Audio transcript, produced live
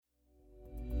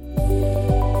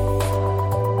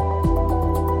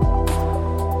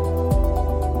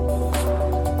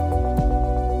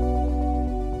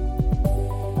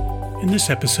this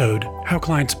episode, How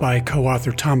Clients Buy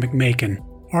co-author Tom McMakin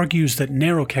argues that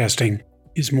narrowcasting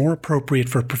is more appropriate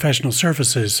for professional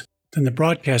services than the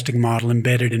broadcasting model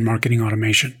embedded in marketing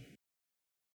automation.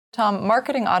 Tom,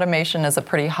 marketing automation is a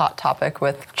pretty hot topic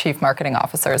with chief marketing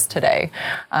officers today.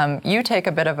 You take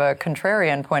a bit of a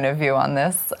contrarian point of view on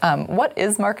this. What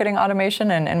is marketing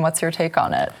automation and what's your take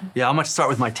on it? Yeah, I'm going to start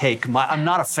with my take. I'm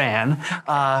not a fan.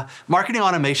 Marketing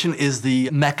automation is the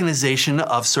mechanization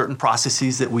of certain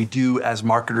processes that we do as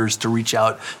marketers to reach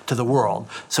out to the world.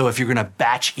 So if you're going to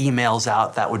batch emails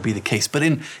out, that would be the case. But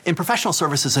in professional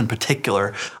services in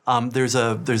particular, there's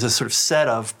a sort of set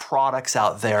of products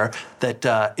out there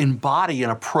that embody an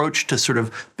approach to sort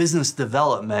of business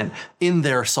development in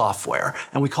their software.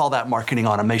 And we call that marketing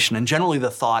automation. And generally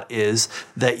the thought is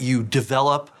that you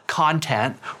develop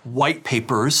content, white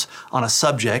papers on a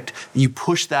subject, and you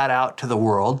push that out to the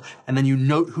world, and then you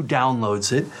note who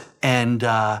downloads it, and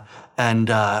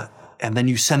then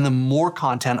you send them more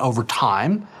content over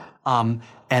time,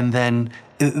 and then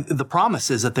the promise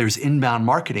is that there's inbound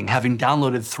marketing. Having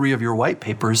downloaded 3 of your white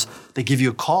papers, they give you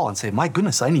a call and say, my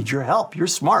goodness, I need your help. You're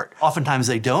smart. Oftentimes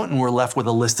they don't, and we're left with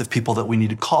a list of people that we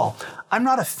need to call. I'm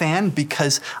not a fan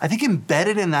because I think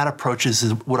embedded in that approach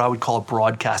is what I would call a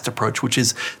broadcast approach, which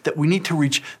is that we need to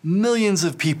reach millions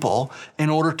of people in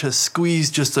order to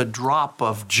squeeze just a drop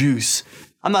of juice.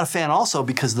 I'm not a fan also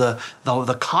because the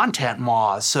content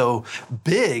maw is so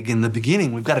big in the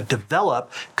beginning. We've got to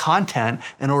develop content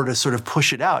in order to sort of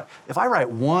push it out. If I write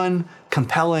one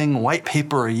compelling white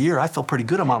paper a year, I feel pretty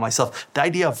good about myself. The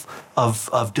idea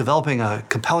of developing a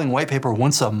compelling white paper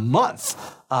once a month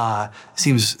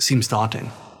seems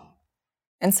daunting.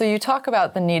 And so you talk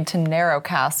about the need to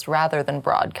narrowcast rather than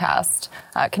broadcast.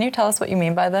 Can you tell us what you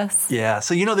mean by this? Yeah,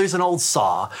 so there's an old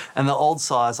saw, and the old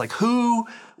saw is like, who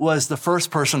was the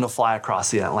first person to fly across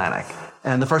the Atlantic?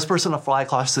 And the first person to fly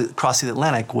across the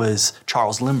Atlantic was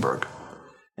Charles Lindbergh.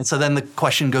 And so then the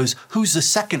question goes, who's the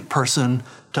second person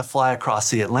to fly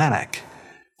across the Atlantic?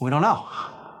 We don't know.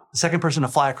 The second person to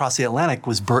fly across the Atlantic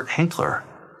was Burt Hinkler.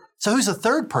 So who's the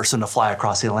third person to fly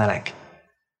across the Atlantic?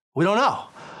 We don't know.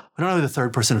 We don't know who the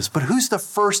third person is. But who's the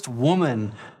first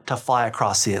woman to fly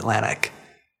across the Atlantic?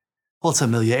 Well, it's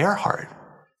Amelia Earhart.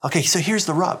 Okay, so here's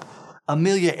the rub.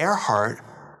 Amelia Earhart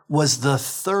was the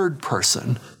third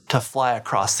person to fly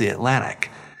across the Atlantic.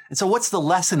 And so what's the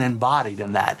lesson embodied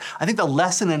in that? I think the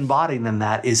lesson embodied in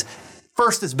that is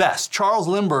first is best. Charles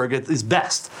Lindbergh is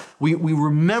best. We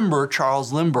remember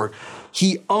Charles Lindbergh.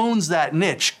 He owns that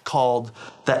niche called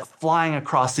that flying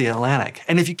across the Atlantic.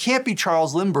 And if you can't be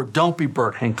Charles Lindbergh, don't be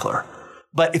Burt Hinkler.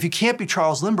 But if you can't be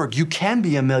Charles Lindbergh, you can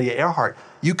be Amelia Earhart.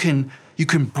 You can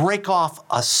break off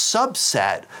a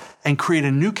subset and create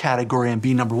a new category and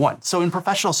be number one. So in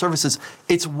professional services,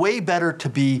 it's way better to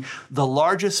be the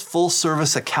largest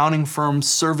full-service accounting firm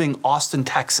serving Austin,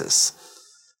 Texas,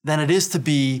 than it is to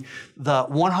be the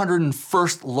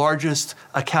 101st largest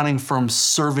accounting firm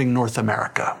serving North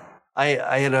America.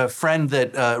 I had a friend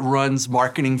that runs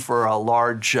marketing for a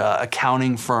large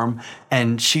accounting firm,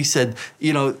 and she said,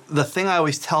 the thing I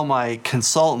always tell my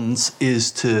consultants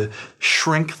is to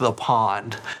shrink the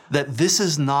pond, that this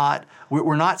is not,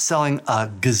 we're not selling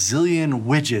a gazillion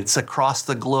widgets across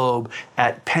the globe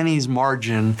at pennies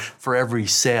margin for every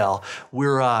sale.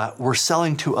 We're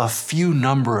selling to a few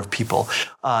number of people.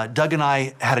 Doug and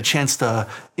I had a chance to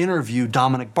interview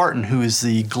Dominic Barton, who is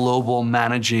the global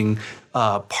managing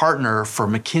partner for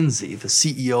McKinsey, the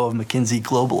CEO of McKinsey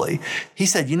globally. He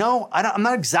said, I'm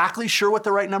not exactly sure what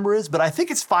the right number is, but I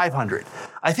think it's 500.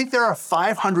 I think there are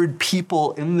 500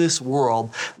 people in this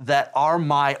world that are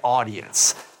my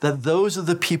audience, that those are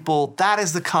the people, that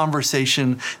is the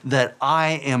conversation that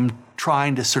I am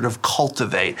trying to sort of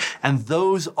cultivate. And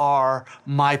those are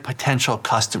my potential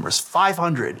customers.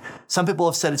 500. Some people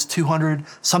have said it's 200.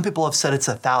 Some people have said it's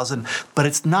 1,000, but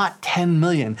it's not 10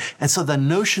 million. And so the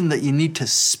notion that you need to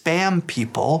spam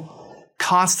people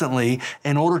constantly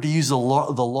in order to use the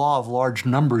law of large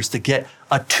numbers to get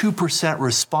a 2%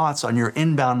 response on your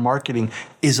inbound marketing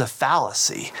is a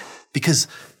fallacy. Because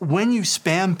when you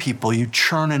spam people, you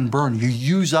churn and burn. You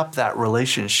use up that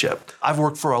relationship. I've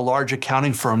worked for a large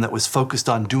accounting firm that was focused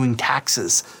on doing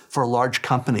taxes for large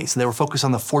companies. They were focused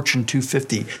on the Fortune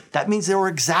 250. That means there were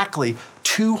exactly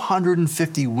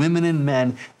 250 women and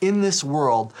men in this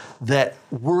world that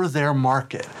were their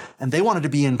market. And they wanted to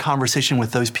be in conversation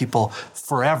with those people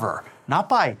forever. Not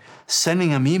by sending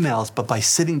them emails, but by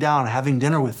sitting down, having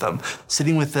dinner with them,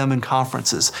 sitting with them in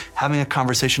conferences, having a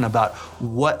conversation about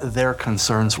what their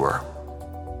concerns were.